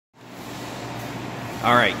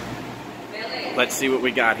All right. Let's see what we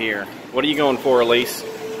got here. What are you going for, Elise?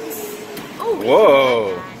 Oh,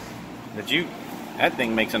 whoa. That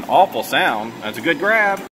thing makes an awful sound. That's a good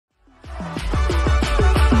grab.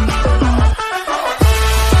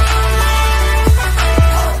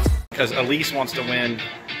 Because Elise wants to win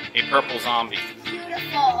a purple zombie.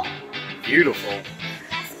 Beautiful. Beautiful.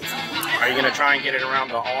 Are you going to try and get it around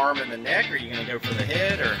the arm and the neck, or are you going to go for the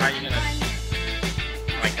head, or how are you going to...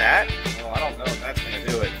 Like that? Well, I don't know if that's going to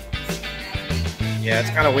do it. Yeah,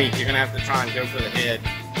 it's kind of weak. You're going to have to try and go for the head.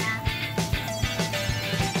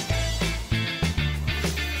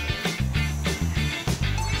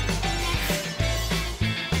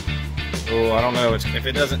 Oh, I don't know. If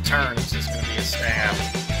it doesn't turn, it's just going to be a stab.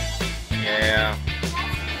 Yeah.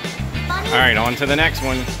 All right, on to the next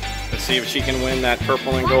one. Let's see if she can win that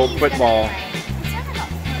purple and gold football.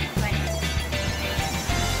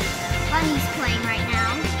 Bunny's playing right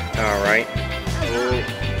now. All right. Oh.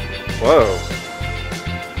 Whoa.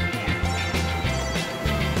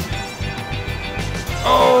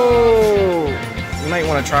 Oh! You might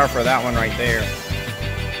want to try for that one right there. Sure.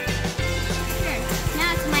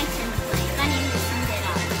 Now it's my turn to play. Bunny just turned it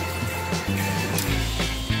off.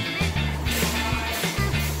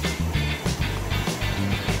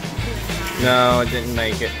 No, it didn't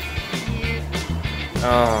make it.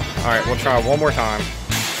 Oh, all right. We'll try one more time.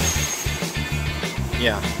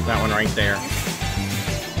 Yeah, that one right there.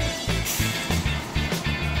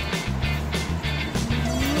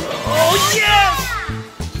 Oh, yes!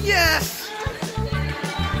 Yes!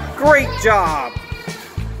 Great job!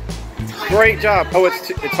 Great job. Oh, it's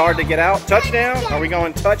hard to get out. Touchdown? Are we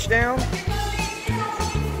going touchdown?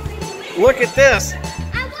 Look at this. I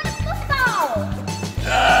want a football.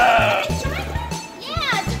 Yeah,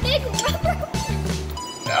 it's a big rubber.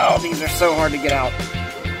 Oh, these are so hard to get out.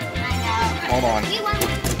 I know. Hold on.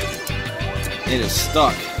 It is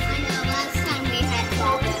stuck. I know, last time we had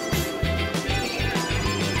problems.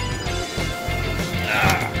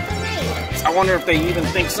 I wonder if they even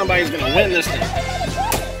think somebody's going to win this thing. Go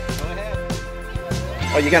ahead.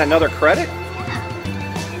 Oh, you got another credit? Oh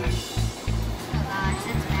gosh,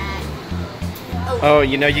 that's bad. Oh,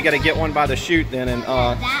 you know, you got to get one by the chute then. And That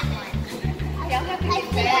one. I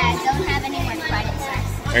don't have any more credits.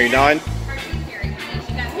 Are you done?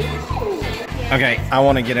 Okay, I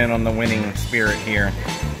want to get in on the winning spirit here.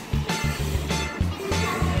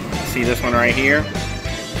 See this one right here?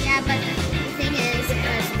 Yeah, but the thing is,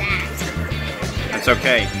 that. That's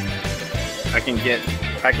okay. I can get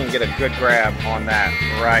a good grab on that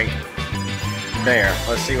right there.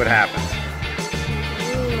 Let's see what happens.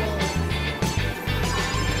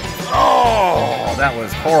 Oh, that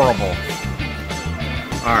was horrible.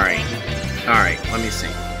 All right, let me see.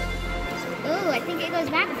 Ooh, I think it goes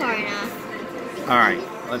back far enough. All right,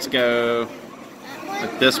 let's go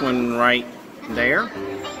with this one right there.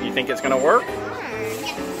 You think it's gonna work? As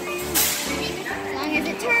long as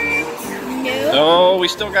it turns. No. Oh, we're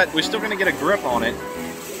still gonna get a grip on it.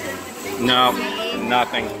 No,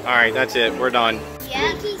 nothing. All right, that's it. We're done.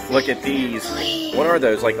 Yeah. Look at these. What are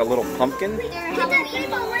those? Like a little pumpkin? They're Halloween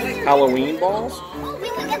balls. Halloween balls? Oh, we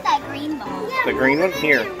can get that green ball. The green one?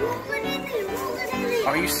 Here.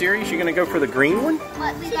 Are you serious? You're gonna go for the green one?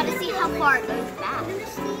 But we gotta see how far it goes back.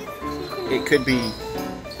 It could be.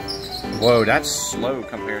 Whoa, that's slow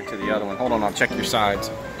compared to the other one. Hold on, I'll check your sides.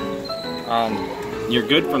 You're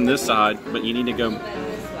good from this side, but you need to go.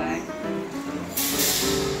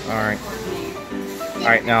 All right. All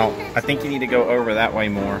right, now I think you need to go over that way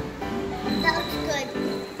more. That looks good.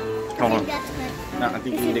 Hold on. That's good. No, I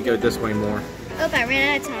think you need to go this way more. Oh, I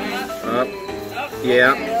ran out of time. Up.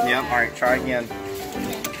 Yeah. All right, try again.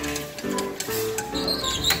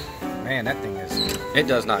 Man, that thing it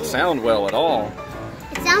does not sound well at all.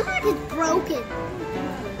 It sounds like it's broken.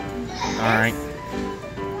 All right.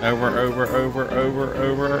 Over.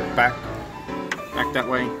 Back that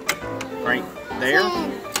way. Right there.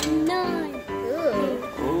 10, 9.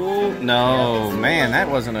 Ooh. Ooh, no, man, that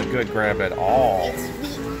wasn't a good grab at all.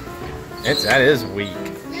 It's weak. That is weak.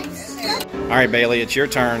 All right, Bailey, it's your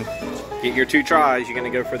turn. Get your 2 tries. You're gonna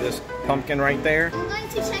go for this pumpkin right there. I'm going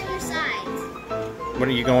to check your sides. What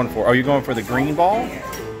are you going for? Are you going for the green ball?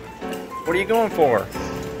 What are you going for? Go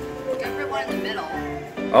for one in the middle.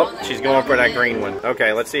 Oh, she's going for that green one.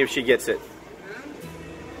 Okay, let's see if she gets it.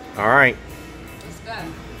 All right.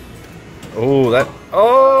 Oh,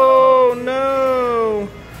 oh no.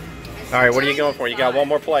 All right, what are you going for? You got one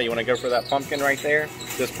more play. You want to go for that pumpkin right there?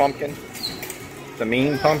 This pumpkin? The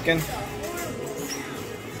mean pumpkin?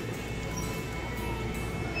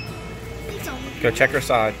 Go check her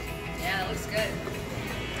side. Yeah, that looks good.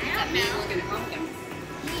 That mean looking pumpkin.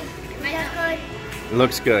 That's good.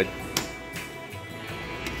 Looks good.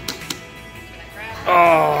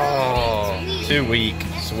 Oh, too weak.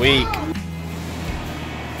 Sweet.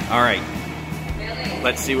 All right.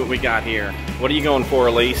 Let's see what we got here. What are you going for,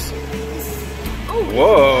 Elise?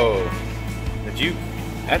 Whoa. Did you?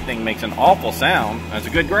 That thing makes an awful sound. That's a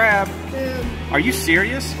good grab. Are you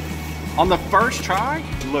serious? On the first try?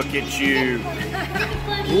 Look at you.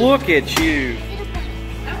 Look at you.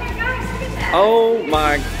 Oh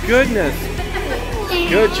my goodness.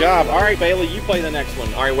 Good job. All right, Bailey, you play the next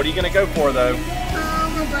one. All right, what are you going to go for, though? A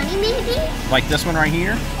bunny, maybe? Like this one right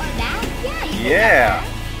here? Or that? Yeah. Yeah.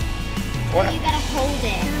 What? You gotta hold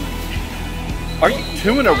it. Are you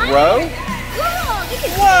 2 in a row?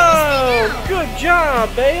 Whoa! Good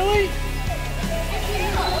job, Bailey.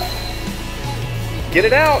 Get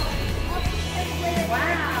it out.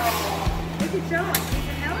 Wow. Look at y'all.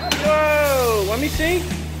 Whoa! Let me see.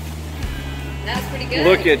 That was pretty good.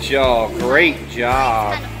 Look at y'all. Great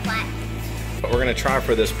job. It's kind of flat. We're going to try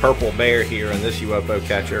for this purple bear here in this UFO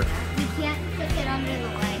catcher. You can't put it under the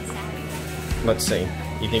legs. Actually. Let's see.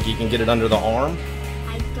 You think you can get it under the arm?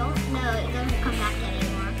 I don't know. It doesn't come back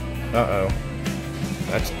anymore. Uh-oh.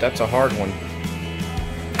 That's a hard one.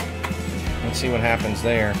 Let's see what happens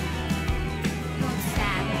there. Won't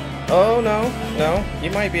stab. Oh, no. No.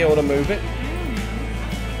 You might be able to move it.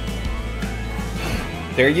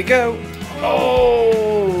 There you go.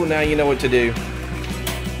 Oh, now you know what to do.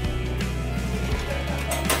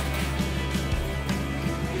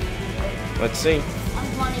 Let's see. I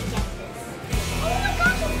want to get this. Oh my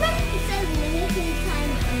gosh, it's right. It says limited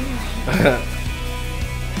time only.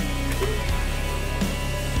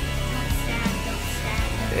 Don't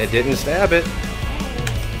stab. It didn't stab it.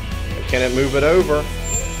 Can it move it over?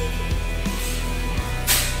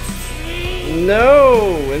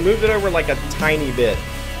 No, it moved it over like a tiny bit.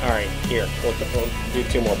 All right, here, we'll do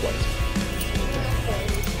 2 more plays.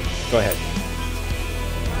 Go ahead.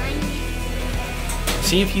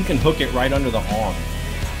 See if you can hook it right under the arm.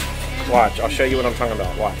 Watch, I'll show you what I'm talking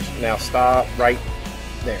about. Watch. Now stop right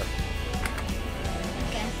there.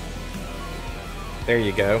 Okay. There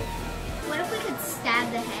you go. What if we could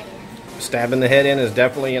stab the head in? Stabbing the head in is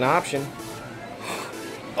definitely an option.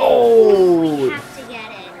 Oh! We have to get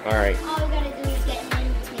it. All right. All we gotta do is get it in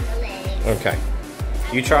between the legs. Okay.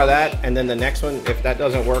 You try that, and then the next one, if that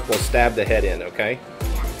doesn't work, we'll stab the head in, okay?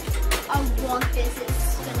 Yeah. I want this.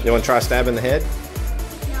 It's gonna You want to try stabbing the head? No,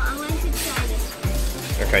 I want to try this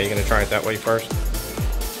first. Okay, you're going to try it that way first?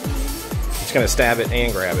 It's going to stab it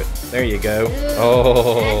and grab it. There you go.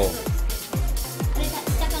 Oh. But it got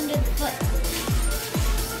stuck under the foot.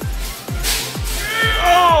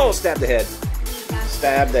 Oh! Stab the head.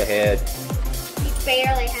 Stab the head. You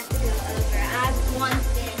barely have to go over. I want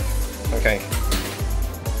this. Okay.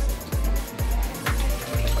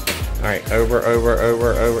 All right,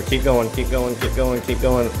 over. Keep going.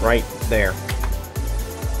 Right there.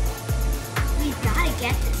 We gotta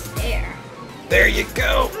get this there. There you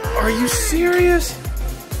go. Are you serious?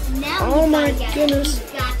 Now Oh we my gotta get goodness. it.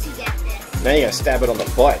 We got to get this. Now you gotta stab it on the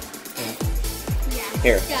butt. Yeah.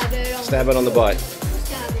 Here, stab it on the butt.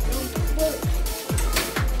 Stab it on the foot.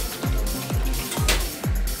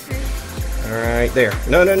 All right, there.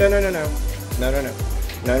 No,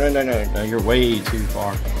 you're way too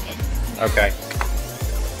far. Okay.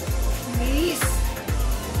 Please.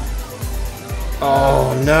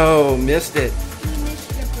 Oh no, missed it. You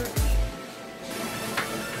missed your bird.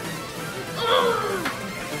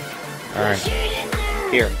 All right. Shoot in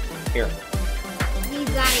there. Here. We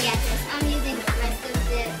gotta get this. I'm using the rest of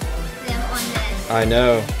them on this. I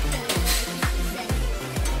know.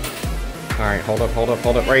 All right, hold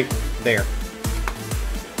up, right there.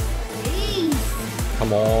 Please.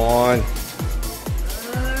 Come on.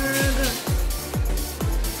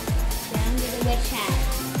 Down to the witch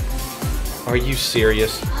hat. Are you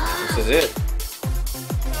serious? This is it.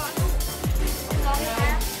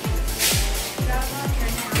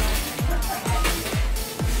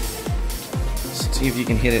 Let's see if you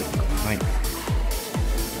can hit it like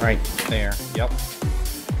right there. Yep.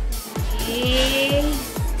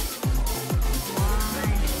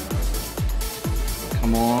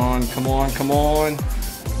 Come on.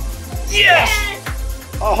 Yes!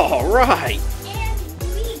 All right. And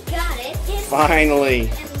we got it. Finally.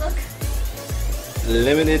 And look.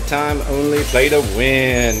 Limited time only, play to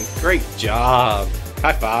win. Great job.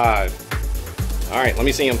 High five. All right, let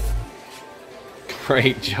me see him.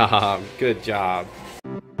 Great job. Good job.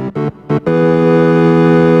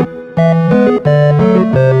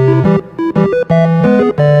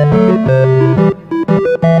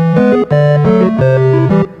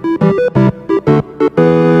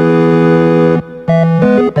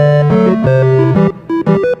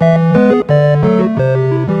 Bye.